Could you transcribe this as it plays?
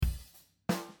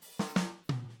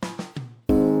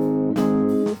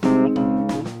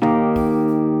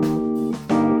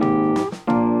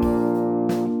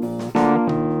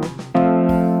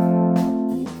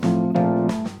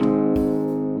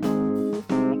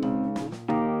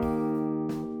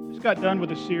just got done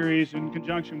with a series in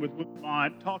conjunction with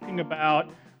Woodmont talking about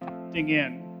opting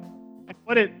in and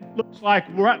what it looks like,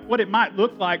 what it might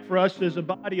look like for us as a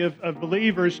body of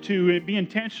believers to be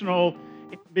intentional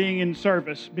in being in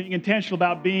service, being intentional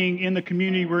about being in the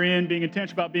community we're in, being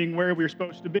intentional about being where we're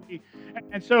supposed to be.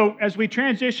 And so as we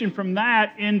transition from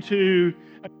that into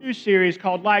a new series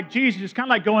called Like Jesus, it's kind of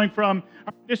like going from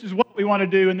this is what we want to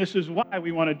do and this is why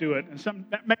we want to do it. And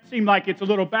that may seem like it's a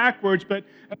little backwards, but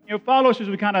follow us as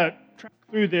we kind of track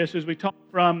through this, as we talk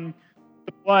from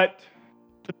the what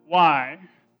to the why.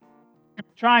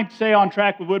 Trying to stay on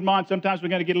track with Woodmont. Sometimes we're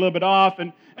going to get a little bit off,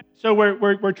 and so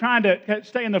we're trying to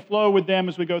stay in the flow with them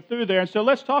as we go through there. And so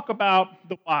let's talk about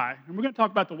the why. And we're going to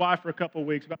talk about the why for a couple of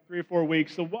weeks, about 3 or 4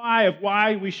 weeks. The why of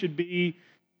why we should be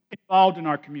involved in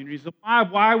our communities. The why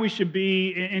of why we should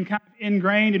be kind of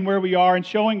ingrained in where we are and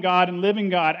showing God and living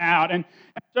God out. And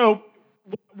so,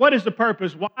 what is the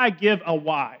purpose? Why give a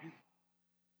why?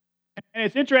 And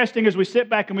it's interesting as we sit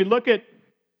back and we look at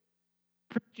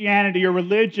Christianity or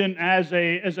religion as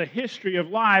a history of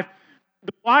life.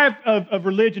 The why of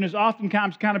religion has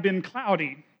oftentimes kind of been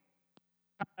cloudy.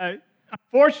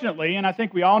 Unfortunately, and I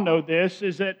think we all know this,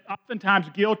 is that oftentimes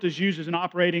guilt is used as an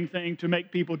operating thing to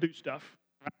make people do stuff.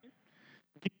 Right?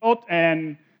 Guilt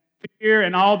and fear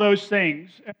and all those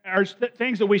things are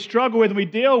things that we struggle with and we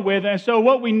deal with. And so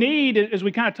what we need is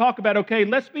we kind of talk about, okay,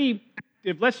 let's be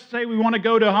active. Let's say we want to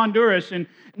go to Honduras in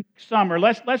next summer.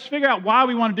 Let's figure out why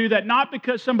we want to do that, not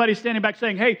because somebody's standing back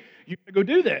saying, hey, you got to go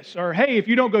do this, or hey, if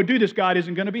you don't go do this, God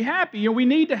isn't going to be happy. We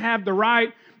need to have the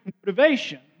right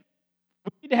motivation.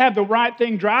 We need to have the right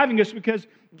thing driving us, because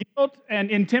guilt and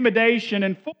intimidation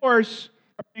and force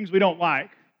are things we don't like.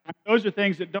 Those are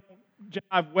things that don't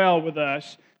jive well with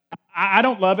us. I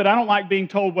don't love it. I don't like being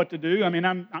told what to do. I mean,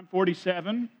 I'm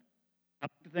 47. I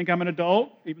like to think I'm an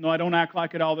adult, even though I don't act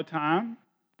like it all the time.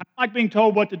 I don't like being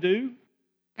told what to do.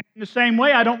 In the same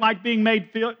way, I don't like being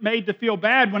made to feel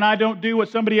bad when I don't do what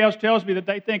somebody else tells me that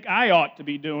they think I ought to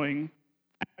be doing.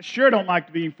 I sure don't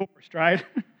like being forced, right?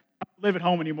 I don't live at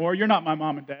home anymore. You're not my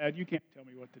mom and dad. You can't tell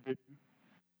me what to do.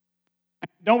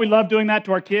 Don't we love doing that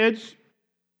to our kids?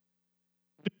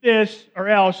 Do this or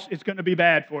else it's going to be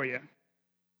bad for you.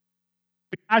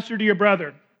 Be nicer to your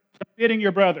brother. Stop hitting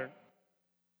your brother.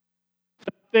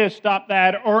 Stop this, stop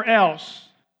that, or else.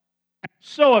 It's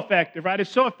so effective, right?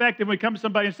 It's so effective when we come to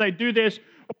somebody and say, do this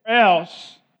or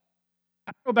else.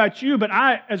 I don't know about you, but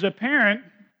I, as a parent,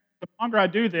 the longer I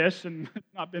do this, and it's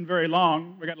not been very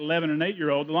long, we got 11 and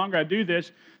 8-year-old, the longer I do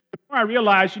this, the more I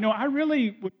realize, I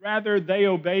really would rather they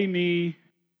obey me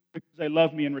because they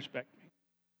love me and respect me.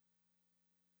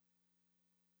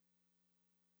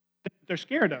 They're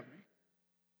scared of me.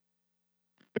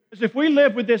 Because if we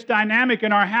live with this dynamic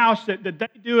in our house that they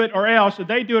do it or else, that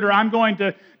they do it or I'm going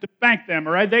to spank them,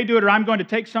 or they do it or I'm going to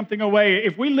take something away.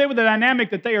 If we live with the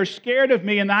dynamic that they are scared of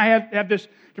me and I have this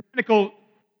tyrannical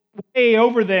way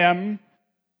over them,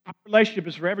 our relationship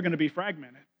is forever going to be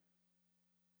fragmented.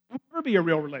 It will never be a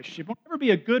real relationship. It will never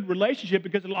be a good relationship,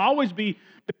 because it will always be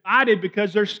divided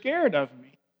because they're scared of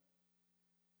me.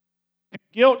 And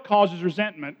guilt causes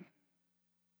resentment.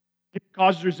 Guilt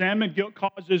causes resentment, guilt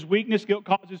causes weakness, guilt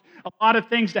causes a lot of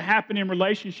things to happen in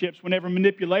relationships whenever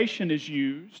manipulation is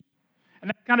used. And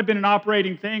that's kind of been an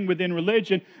operating thing within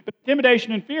religion. But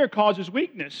intimidation and fear causes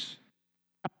weakness.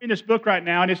 I'm reading this book right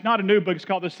now, and it's not a new book. It's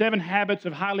called The 7 Habits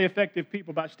of Highly Effective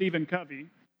People by Stephen Covey.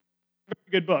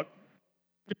 Very good book.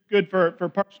 It's good for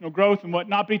personal growth and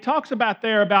whatnot. But he talks about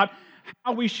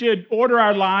how we should order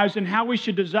our lives and how we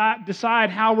should decide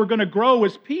how we're going to grow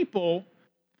as people,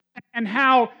 and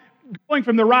how going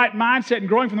from the right mindset and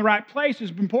growing from the right place is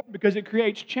important because it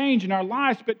creates change in our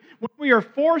lives. But when we are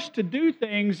forced to do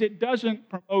things, it doesn't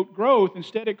promote growth.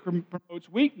 Instead, it promotes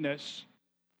weakness.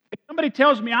 If somebody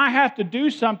tells me I have to do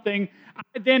something,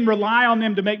 I then rely on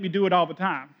them to make me do it all the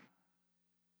time.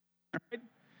 Right?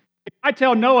 If I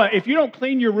tell Noah, if you don't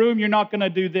clean your room, you're not going to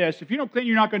do this. If you don't clean,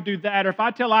 you're not going to do that. Or if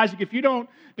I tell Isaac, if you don't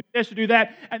do this or do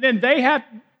that, and then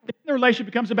the relationship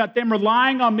becomes about them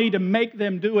relying on me to make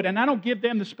them do it, and I don't give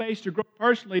them the space to grow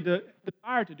personally to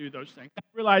desire to do those things. I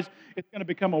realize it's going to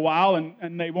become a while,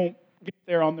 and they won't get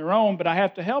there on their own, but I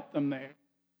have to help them there.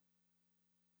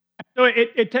 So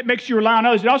it makes you rely on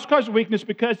others. It also causes weakness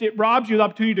because it robs you of the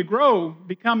opportunity to grow,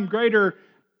 become greater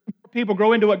people,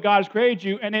 grow into what God has created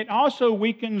you, and it also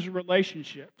weakens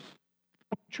relationships.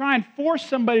 When we try and force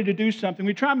somebody to do something,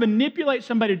 we try and manipulate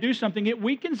somebody to do something, it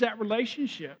weakens that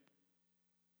relationship.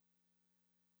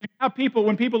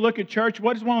 When people look at church,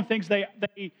 what is one of the things they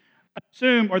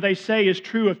assume or they say is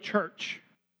true of church?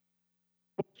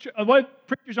 What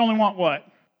preachers only want what?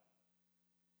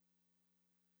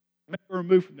 Maybe we're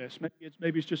removed from this.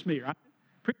 Maybe it's just me, right?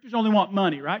 Preachers only want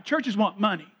money, right? Churches want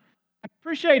money. I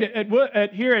appreciate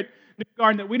it here at New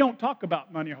Garden that we don't talk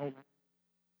about money a whole lot.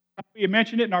 We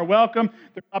mentioned it in our welcome.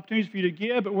 There are opportunities for you to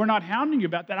give, but we're not hounding you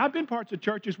about that. I've been parts of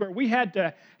churches where we had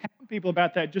to hound people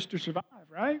about that just to survive,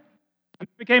 right? It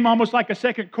became almost like a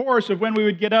second course of when we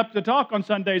would get up to talk on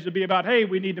Sundays would be about, hey,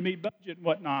 we need to meet budget and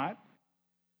whatnot.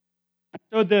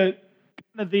 So the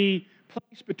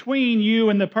place between you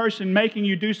and the person making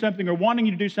you do something or wanting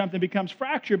you to do something becomes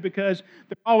fractured because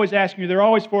they're always asking you, they're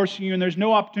always forcing you, and there's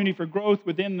no opportunity for growth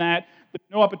within that. There's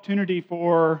no opportunity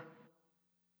for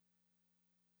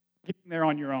getting there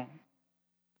on your own.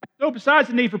 So besides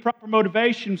the need for proper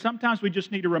motivation, sometimes we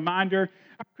just need a reminder.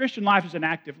 Our Christian life is an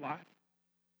active life.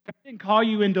 God didn't call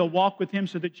you into a walk with Him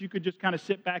so that you could just kind of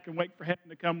sit back and wait for heaven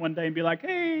to come one day and be like,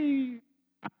 hey,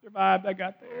 I survived, I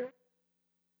got there.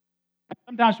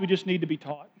 Sometimes we just need to be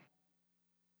taught.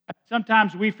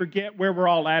 Sometimes we forget where we're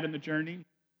all at in the journey.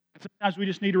 Sometimes we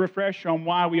just need a refresher on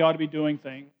why we ought to be doing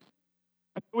things.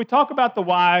 We talk about the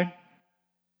why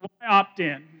opt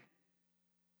in?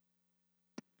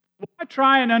 Why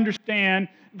try and understand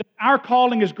that our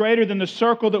calling is greater than the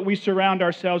circle that we surround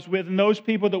ourselves with and those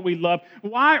people that we love?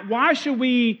 Why should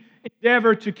we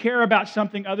endeavor to care about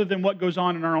something other than what goes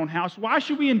on in our own house? Why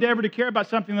should we endeavor to care about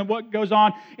something than what goes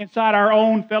on inside our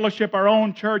own fellowship, our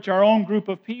own church, our own group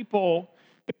of people?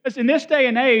 Because in this day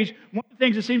and age, one of the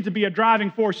things that seems to be a driving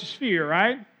force is fear,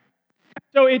 right?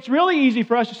 So it's really easy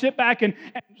for us to sit back and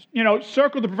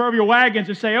circle the proverbial wagons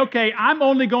and say, okay, I'm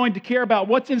only going to care about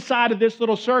what's inside of this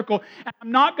little circle, and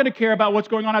I'm not going to care about what's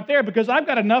going on out there because I've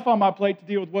got enough on my plate to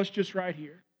deal with what's just right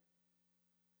here.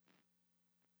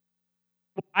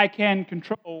 I can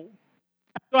control.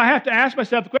 So I have to ask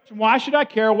myself the question, why should I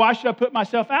care? Why should I put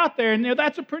myself out there? And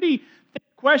that's a pretty thick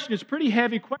question. It's a pretty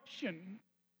heavy question.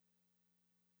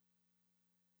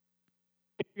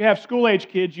 If you have school-age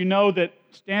kids, you know that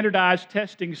standardized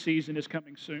testing season is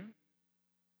coming soon.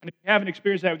 And if you haven't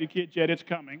experienced that with your kids yet, it's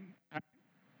coming.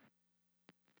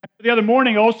 The other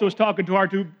morning, I also was talking to our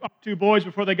two boys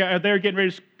before they were getting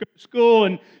ready to go to school,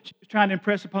 and she was trying to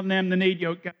impress upon them the need,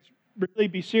 guys, really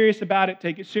be serious about it,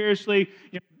 take it seriously,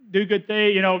 do good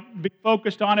thing, be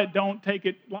focused on it, don't take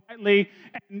it lightly.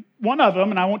 And one of them,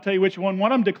 and I won't tell you which one of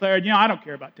them declared, I don't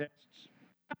care about tests.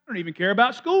 I don't even care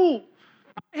about school.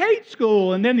 I hate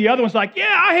school. And then the other one's like,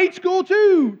 yeah, I hate school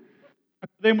too.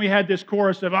 Then we had this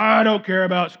chorus of, I don't care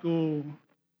about school.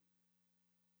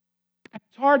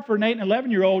 It's hard for an 8 and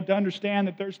 11-year-old to understand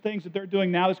that there's things that they're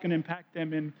doing now that's going to impact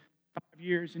them in 5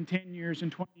 years, in 10 years, in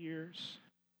 20 years.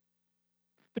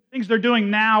 The things they're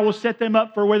doing now will set them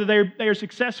up for whether they are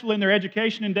successful in their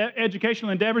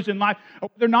educational endeavors in life or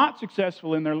they're not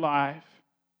successful in their life.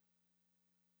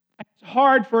 It's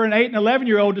hard for an 8 and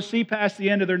 11-year-old to see past the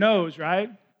end of their nose, right?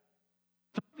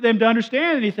 It's hard for them to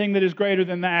understand anything that is greater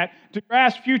than that, to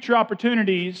grasp future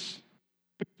opportunities.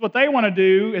 Because what they want to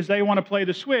do is they want to play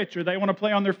the Switch, or they want to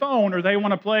play on their phone, or they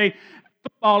want to play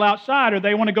football outside, or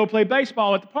they want to go play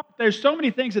baseball at the park. There's so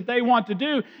many things that they want to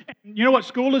do. And you know what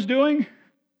school is doing?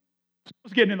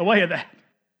 School's getting in the way of that.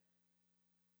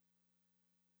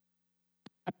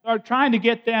 I started trying to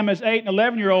get them as 8 and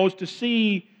 11-year-olds to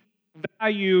see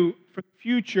value for the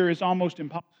future is almost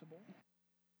impossible.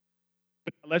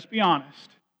 But let's be honest,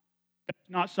 it's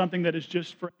not something that is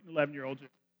just for 8 and 11-year-olds.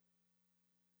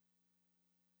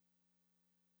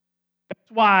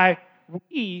 That's why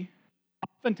we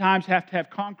oftentimes have to have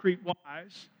concrete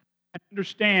whys and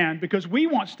understand, because we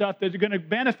want stuff that's going to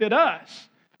benefit us.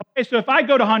 Okay, so if I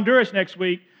go to Honduras next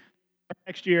week, or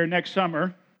next year, next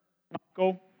summer,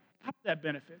 Michael, how does that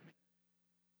benefit me?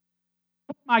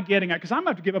 What am I getting at? Because I'm going to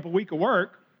have to give up a week of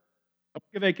work, a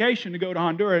week of vacation to go to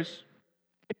Honduras.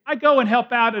 If I go and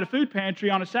help out at a food pantry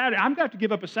on a Saturday, I'm going to have to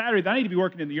give up a Saturday that I need to be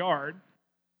working in the yard.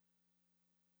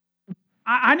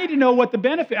 I need to know what the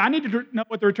benefit, I need to know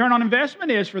what the return on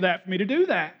investment is for me to do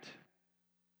that.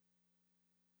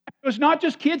 It's not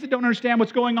just kids that don't understand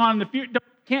what's going on in the future,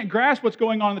 can't grasp what's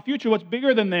going on in the future, what's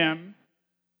bigger than them.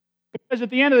 Because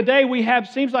at the end of the day,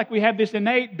 seems like we have this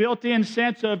innate built-in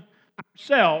sense of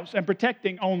ourselves and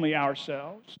protecting only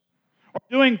ourselves, or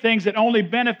doing things that only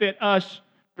benefit us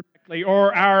directly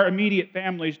or our immediate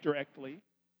families directly.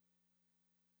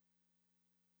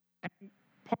 And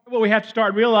part of what we have to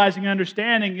start realizing and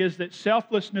understanding is that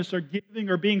selflessness or giving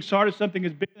or being started something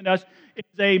as big than us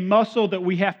is a muscle that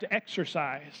we have to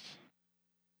exercise.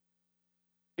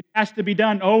 It has to be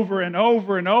done over and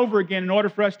over and over again in order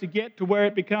for us to get to where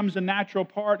it becomes a natural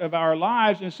part of our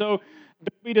lives. And so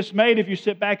don't be dismayed if you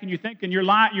sit back and you think and your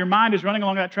mind is running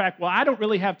along that track, well, I don't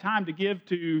really have time to give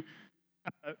to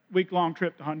a week-long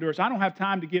trip to Honduras. I don't have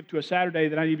time to give to a Saturday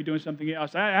that I need to be doing something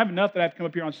else. I have enough that I have to come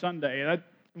up here on Sunday. That's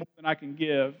more than I can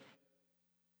give.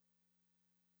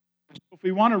 So if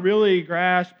we want to really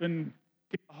grasp and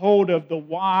get a hold of the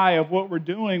why of what we're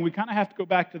doing, we kind of have to go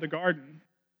back to the garden.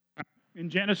 In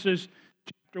Genesis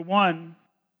chapter 1,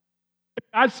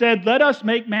 God said, "Let us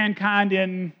make mankind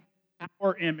in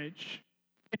our image,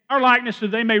 in our likeness, so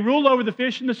they may rule over the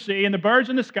fish in the sea and the birds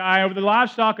in the sky, over the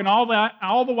livestock and all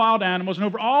the wild animals, and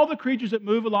over all the creatures that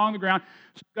move along the ground."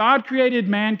 So God created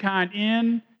mankind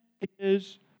in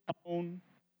His own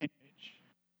image.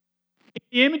 In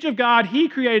the image of God, He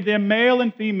created them, male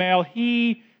and female.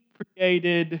 He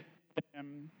created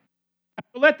them.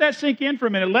 So let that sink in for a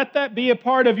minute. Let that be a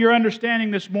part of your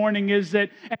understanding this morning, is that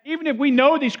even if we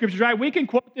know these scriptures, right, we can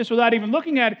quote this without even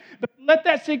looking at it, but let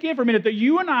that sink in for a minute, that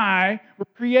you and I were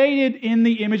created in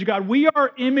the image of God. We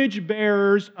are image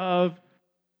bearers of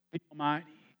the Almighty.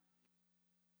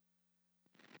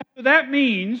 So that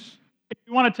means, if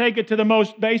you want to take it to the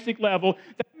most basic level,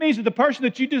 that means that the person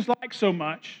that you dislike so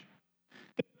much,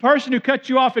 the person who cut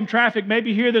you off in traffic,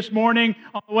 maybe here this morning,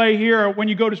 on the way here, or when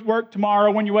you go to work tomorrow,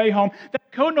 when you way home,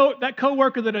 that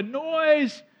coworker that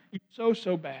annoys you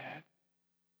so bad,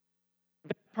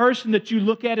 that person that you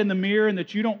look at in the mirror and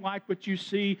that you don't like what you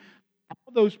see,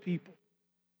 all those people,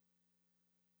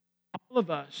 all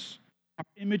of us are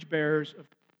image bearers of God.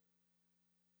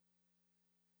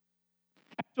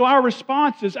 So our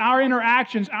responses, our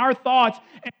interactions, our thoughts,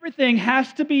 everything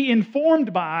has to be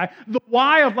informed by, the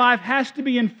why of life has to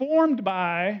be informed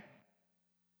by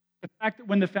the fact that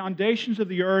when the foundations of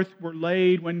the earth were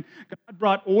laid, when God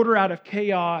brought order out of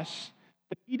chaos,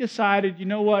 that He decided, you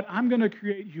know what, I'm going to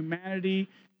create humanity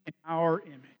in our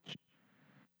image.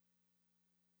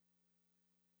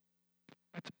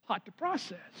 That's a lot to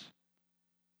process.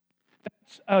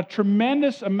 That's a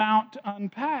tremendous amount to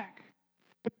unpack.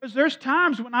 Because there's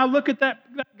times when I look at that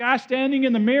guy standing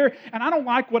in the mirror and I don't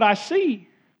like what I see.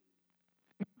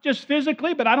 Not just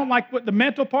physically, but I don't like the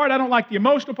mental part, I don't like the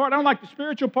emotional part, I don't like the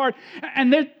spiritual part.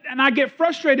 And I get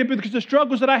frustrated because the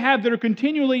struggles that I have that are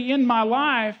continually in my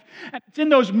life. And it's in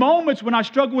those moments when I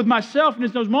struggle with myself, and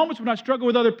it's those moments when I struggle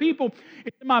with other people.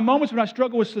 It's in my moments when I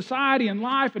struggle with society and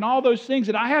life and all those things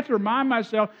that I have to remind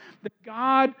myself that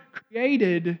God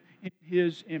created in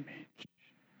His image.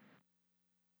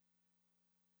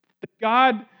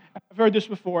 God, I've heard this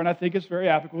before, and I think it's very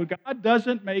applicable. God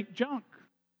doesn't make junk.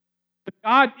 But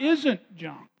God isn't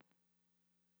junk.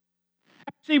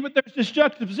 See, but there's this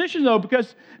juxtaposition, though,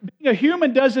 because being a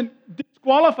human doesn't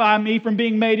disqualify me from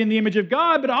being made in the image of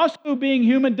God, but also being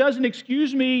human doesn't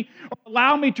excuse me or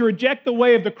allow me to reject the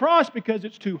way of the cross because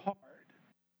it's too hard.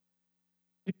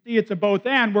 You see, it's a both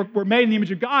and. We're made in the image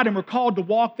of God, and we're called to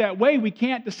walk that way. We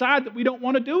can't decide that we don't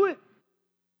want to do it.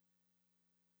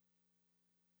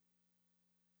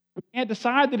 We can't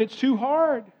decide that it's too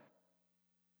hard.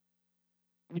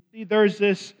 You see, there's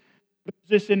this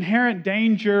inherent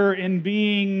danger in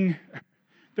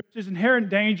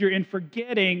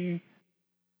forgetting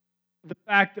the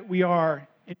fact that we are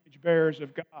image bearers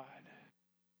of God.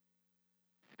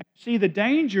 And see, the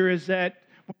danger is that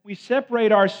when we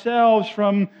separate ourselves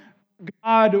from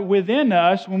God within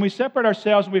us, when we separate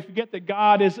ourselves and we forget that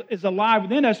God is alive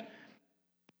within us,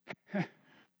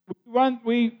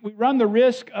 we run the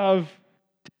risk of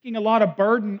taking a lot of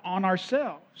burden on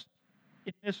ourselves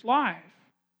in this life.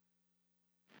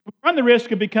 We run the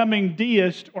risk of becoming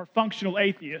deist or functional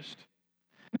atheist.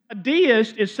 A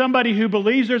deist is somebody who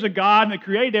believes there's a God and that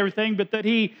created everything, but that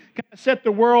He kind of set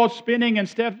the world spinning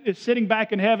and is sitting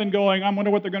back in heaven going, I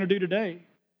wonder what they're going to do today.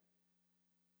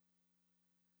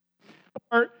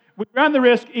 Or we run the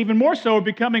risk even more so of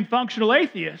becoming functional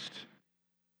atheists.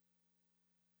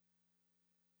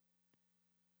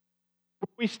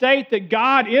 We state that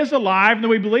God is alive and that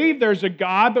we believe there's a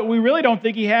God, but we really don't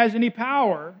think He has any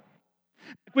power.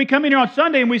 We come in here on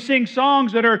Sunday and we sing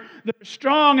songs that are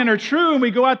strong and are true, and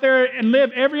we go out there and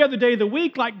live every other day of the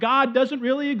week like God doesn't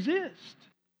really exist.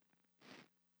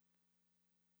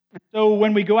 So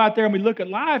when we go out there and we look at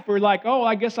life, we're like, oh,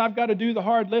 I guess I've got to do the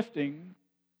hard lifting.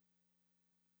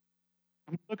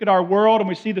 We look at our world and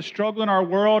we see the struggle in our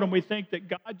world and we think that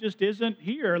God just isn't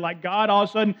here, like God all of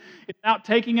a sudden is out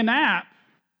taking a nap.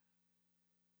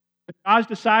 God's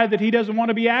decided that He doesn't want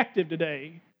to be active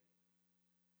today.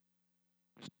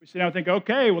 So we sit down and think,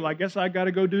 okay, well, I guess I've got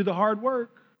to go do the hard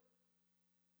work.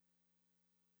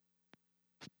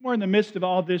 Somewhere in the midst of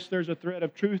all this, there's a thread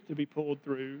of truth to be pulled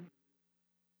through.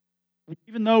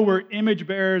 Even though we're image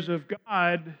bearers of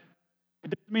God, it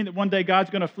doesn't mean that one day God's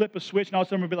going to flip a switch and all of a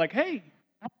sudden we'll be like, hey,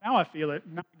 now I feel it,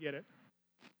 now I get it.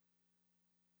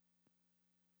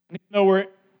 And even though we're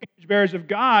image bearers of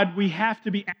God, we have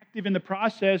to be active in the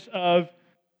process of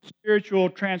spiritual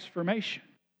transformation.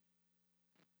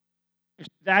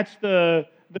 That's the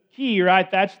key, right?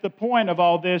 That's the point of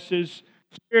all this, is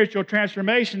spiritual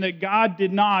transformation, that God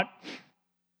did not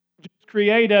just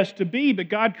create us to be, but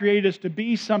God created us to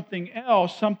be something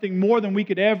else, something more than we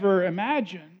could ever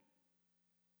imagine.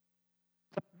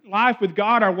 Life with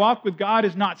God, our walk with God,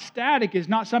 is not static, is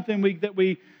not something we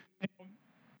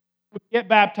get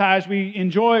baptized, we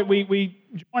enjoy it, we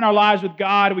join our lives with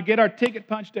God, we get our ticket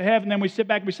punched to heaven, then we sit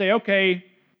back and we say, okay,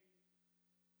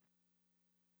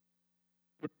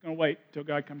 we're going to wait until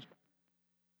God comes back.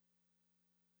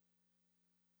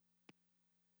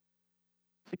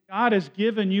 God has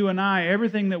given you and I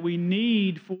everything that we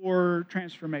need for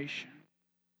transformation.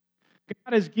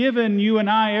 God has given you and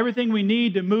I everything we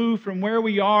need to move from where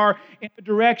we are in the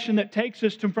direction that takes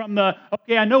us from the,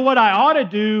 okay, I know what I ought to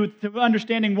do, to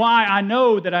understanding why I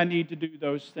know that I need to do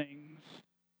those things.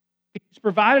 He's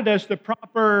provided us the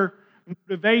proper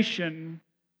motivation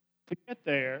to get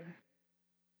there.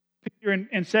 Peter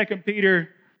in 2 Peter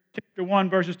chapter 1,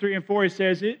 verses 3 and 4, he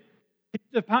says,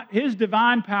 His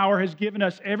divine power has given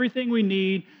us everything we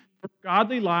need for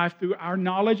godly life through our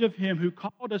knowledge of Him who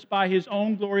called us by His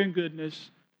own glory and goodness.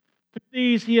 Through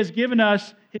these He has given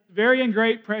us His very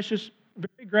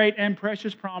great and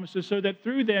precious promises, so that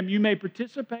through them you may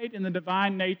participate in the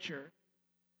divine nature,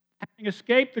 having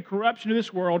escaped the corruption of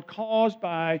this world caused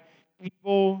by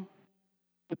evil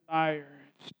desires.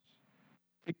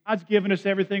 God's given us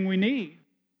everything we need.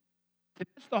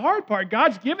 That's the hard part.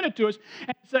 God's given it to us.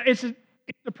 And it's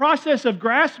the process of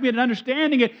grasping it and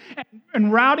understanding it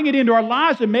and routing it into our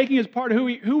lives and making it part of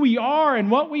who we are and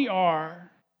what we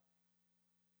are.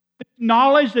 The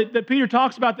knowledge that Peter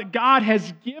talks about that God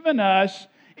has given us,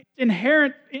 it's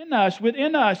inherent in us,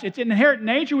 within us. It's inherent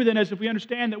nature within us if we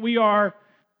understand that we are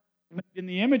in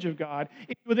the image of God.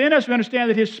 It's within us we understand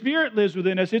that His Spirit lives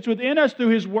within us. It's within us through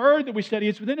His Word that we study.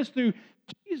 It's within us through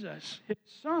Jesus, His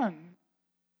Son.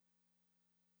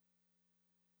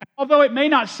 Although it may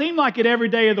not seem like it every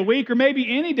day of the week or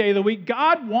maybe any day of the week,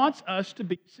 God wants us to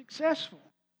be successful.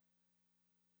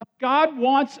 God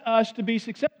wants us to be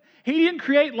successful. He didn't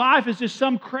create life as just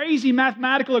some crazy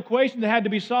mathematical equation that had to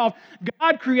be solved.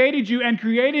 God created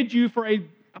you for a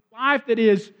life that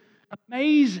is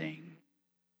amazing.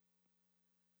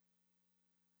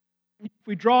 If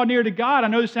we draw near to God, I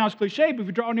know this sounds cliche, but if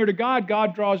we draw near to God,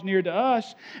 God draws near to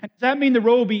us. And does that mean the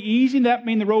road will be easy? Does that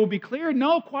mean the road will be clear?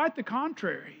 No, quite the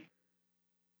contrary.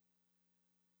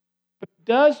 But it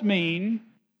does mean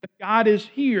that God is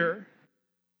here,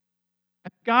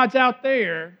 that God's out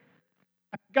there,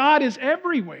 that God is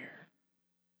everywhere.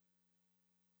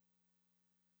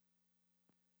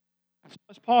 So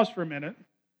let's pause for a minute.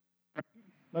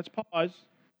 Let's pause.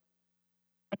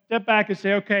 Step back and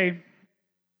say, okay,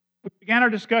 we began our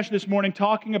discussion this morning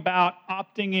talking about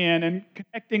opting in and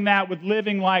connecting that with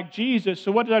living like Jesus.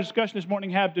 So what does our discussion this morning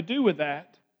have to do with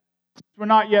that? We're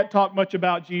not yet talked much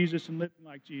about Jesus and living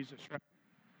like Jesus, right?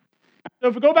 So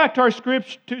if we go back to our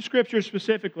two scriptures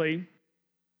specifically,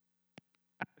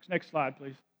 Alex, next slide,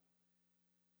 please.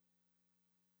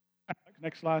 Alex,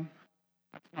 next slide.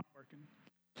 That's not working.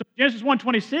 So Genesis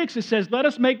 1:26, it says, let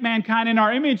us make mankind in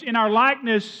our image, in our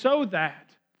likeness, so that.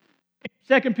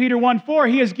 2 Peter 1:4,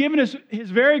 He has given us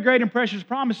His very great and precious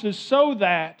promises so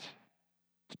that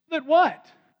what?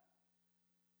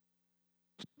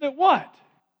 So that what?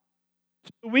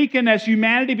 So we can, as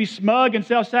humanity, be smug and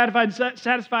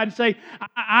self-satisfied and say,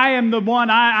 I am the one,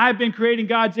 I've been creating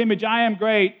God's image, I am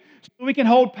great. So we can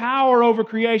hold power over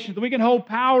creation, so we can hold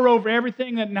power over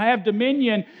everything and have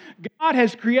dominion. God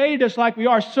has created us like we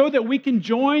are so that we can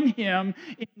join Him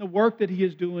in the work that He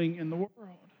is doing in the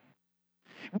world.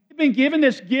 We've been given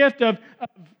this gift of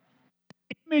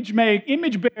image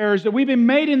bearers, that we've been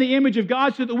made in the image of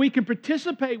God so that we can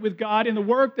participate with God in the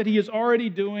work that He is already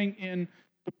doing in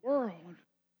the world.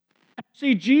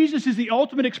 See, Jesus is the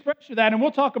ultimate expression of that, and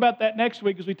we'll talk about that next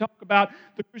week as we talk about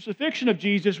the crucifixion of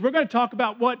Jesus. We're going to talk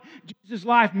about what Jesus'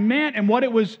 life meant and what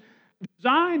it was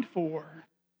designed for.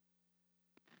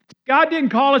 God didn't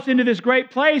call us into this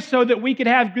great place so that we could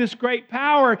have this great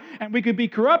power and we could be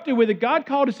corrupted with it. God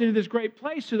called us into this great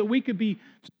place so that we could be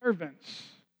servants.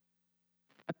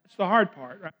 That's the hard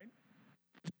part, right?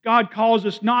 God calls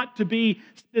us not to be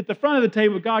at the front of the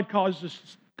table. God calls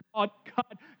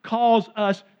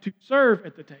us to serve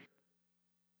at the table.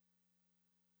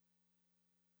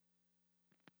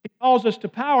 He calls us to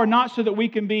power not so that we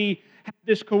can have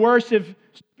this coercive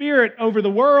spirit over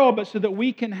the world, but so that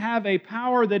we can have a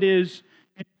power that is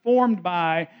informed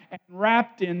by and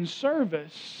wrapped in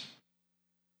service.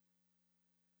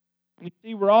 You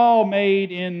see, we're all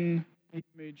made in the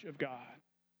image of God.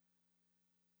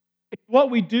 It's what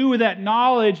we do with that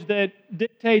knowledge that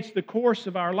dictates the course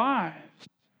of our lives.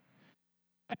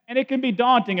 And it can be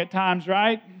daunting at times,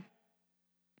 right?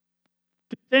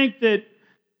 To think that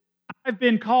I've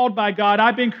been called by God,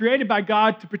 I've been created by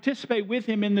God to participate with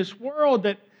Him in this world,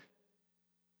 that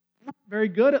I'm not very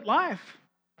good at life.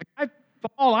 I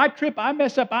fall, I trip, I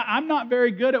mess up. I'm not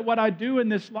very good at what I do in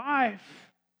this life.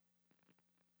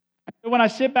 When I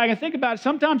sit back and think about it,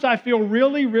 sometimes I feel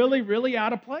really, really, really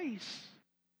out of place.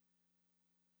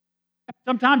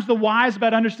 Sometimes the why is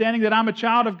about understanding that I'm a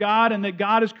child of God and that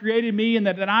God has created me and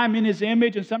that I'm in His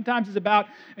image. And sometimes it's about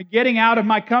getting out of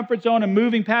my comfort zone and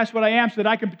moving past what I am so that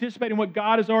I can participate in what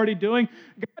God is already doing.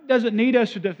 God doesn't need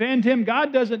us to defend Him.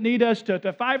 God doesn't need us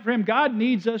to fight for Him. God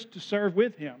needs us to serve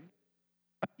with Him.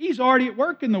 He's already at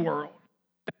work in the world.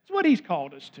 That's what He's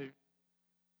called us to.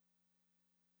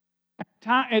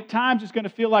 At times it's going to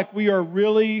feel like we are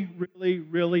really, really,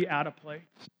 really out of place.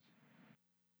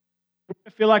 We're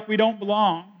going to feel like we don't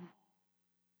belong.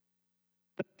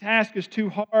 The task is too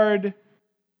hard.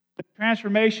 The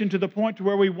transformation to the point to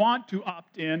where we want to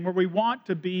opt in, where we want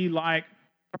to be like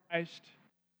Christ,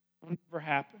 will never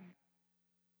happen.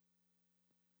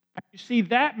 You see,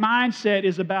 that mindset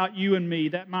is about you and me.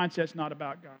 That mindset's not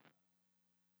about God.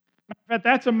 In fact,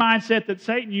 that's a mindset that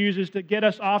Satan uses to get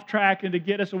us off track and to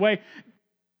get us away.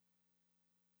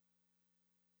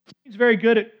 He's very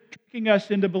good at tricking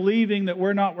us into believing that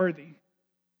we're not worthy.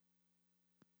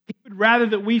 He would rather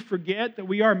that we forget that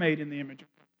we are made in the image of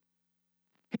God.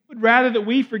 He would rather that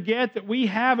we forget that we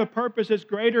have a purpose that's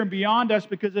greater and beyond us,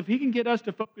 because if He can get us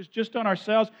to focus just on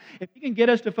ourselves, if He can get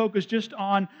us to focus just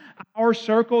on our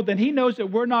circle, then He knows that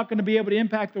we're not going to be able to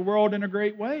impact the world in a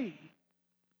great way.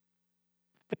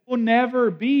 That we'll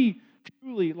never be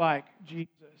truly like Jesus.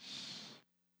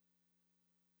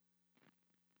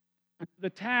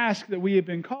 The task that we have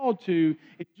been called to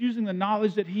is using the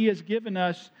knowledge that He has given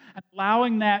us and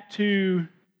allowing that to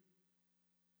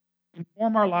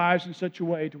inform our lives in such a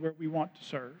way to where we want to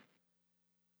serve.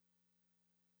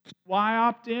 Why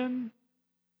opt in?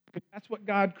 Because that's what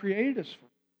God created us for.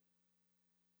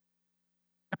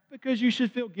 Not because you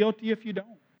should feel guilty if you don't.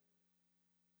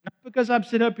 Not because I'm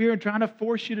sitting up here and trying to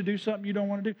force you to do something you don't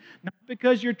want to do. Not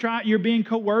because you're being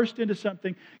coerced into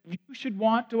something. You should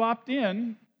want to opt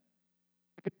in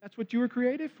because that's what you were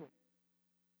created for.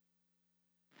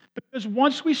 Because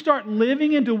once we start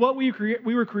living into what we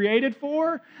were created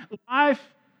for, life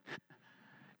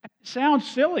sounds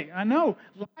silly, I know.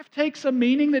 Life takes a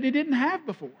meaning that it didn't have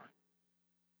before.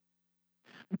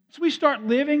 Once we start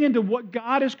living into what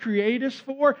God has created us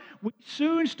for, we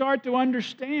soon start to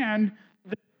understand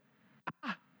that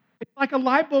it's like a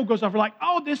light bulb goes off. We're like,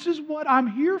 oh, this is what I'm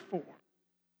here for.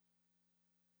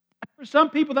 For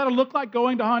some people, that'll look like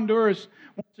going to Honduras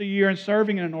once a year and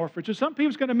serving in an orphanage. For some people,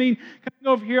 it's going to mean coming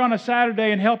over here on a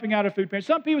Saturday and helping out a food pantry.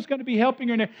 Some people, it's going to be helping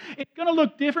her. It's going to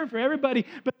look different for everybody.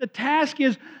 But the task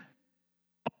is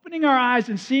opening our eyes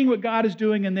and seeing what God is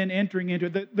doing and then entering into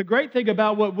it. The great thing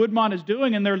about what Woodmont is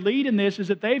doing and their lead in this is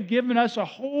that they've given us a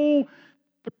whole 3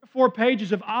 or 4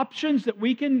 pages of options that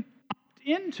we can opt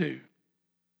into.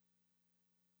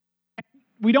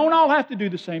 We don't all have to do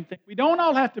the same thing. We don't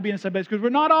all have to be in the same place because we're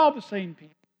not all the same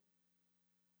people.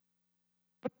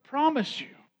 But I promise you,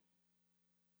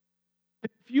 if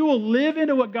you will live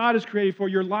into what God has created for,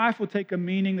 your life will take a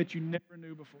meaning that you never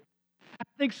knew before. I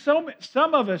think some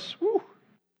of us,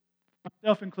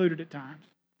 myself included at times,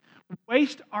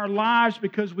 waste our lives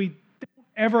because we don't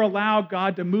ever allow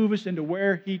God to move us into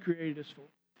where He created us for.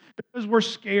 Because we're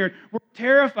scared. We're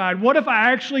terrified. What if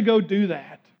I actually go do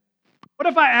that? What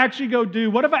if I actually go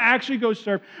do? What if I actually go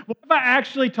serve? What if I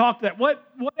actually talk to that?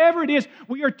 Whatever it is,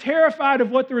 we are terrified of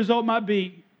what the result might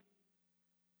be.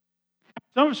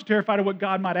 Some of us are terrified of what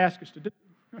God might ask us to do.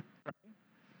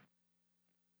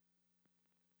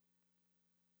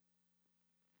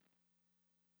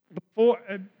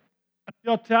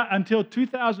 Until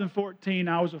 2014,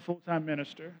 I was a full-time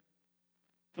minister.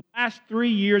 For the last 3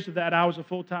 years of that, I was a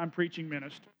full-time preaching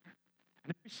minister.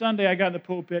 And every Sunday I got in the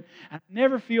pulpit, and I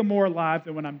never feel more alive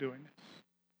than when I'm doing this.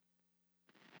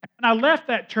 And when I left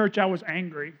that church, I was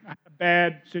angry. I had a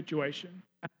bad situation.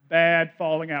 I had a bad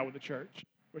falling out with the church,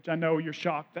 which I know you're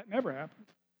shocked. That never happened.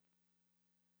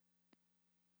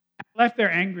 I left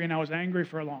there angry, and I was angry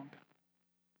for a long time.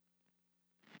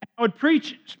 I would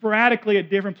preach sporadically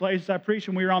at different places. I preached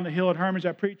when we were on the hill at Herman's.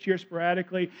 I preached here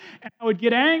sporadically. And I would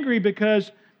get angry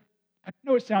because, I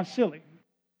know it sounds silly,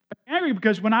 I'm angry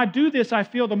because when I do this, I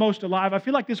feel the most alive. I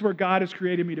feel like this is where God has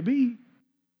created me to be.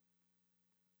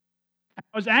 I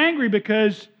was angry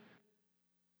because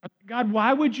God,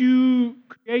 why would you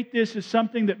create this as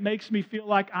something that makes me feel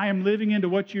like I am living into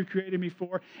what you created me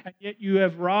for, and yet you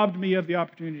have robbed me of the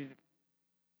opportunity?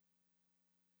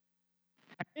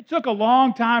 It took a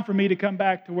long time for me to come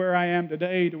back to where I am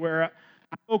today, to where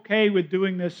I'm okay with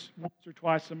doing this once or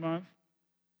twice a month.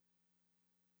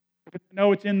 Because I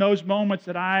know it's in those moments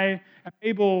that I am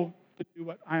able to do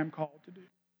what I am called to do.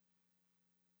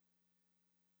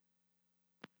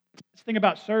 This thing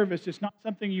about service, it's not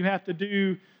something you have to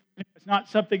do. It's not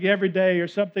something every day or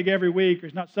something every week. Or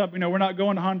it's not something, we're not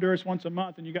going to Honduras once a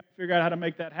month and you got to figure out how to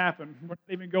make that happen. We're not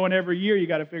even going every year. You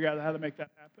got to figure out how to make that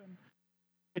happen.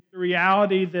 It's the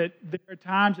reality that there are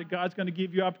times that God's going to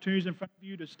give you opportunities in front of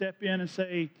you to step in and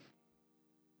say,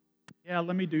 yeah,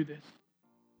 let me do this.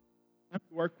 Let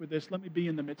me work with this. Let me be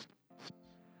in the midst of this.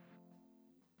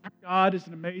 God is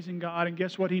an amazing God, and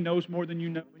guess what? He knows more than you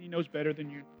know. He knows better than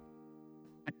you know.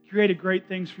 He created great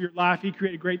things for your life. He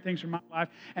created great things for my life.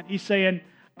 And He's saying,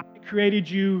 I created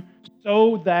you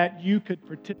so that you could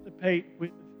participate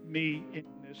with me in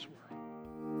this world.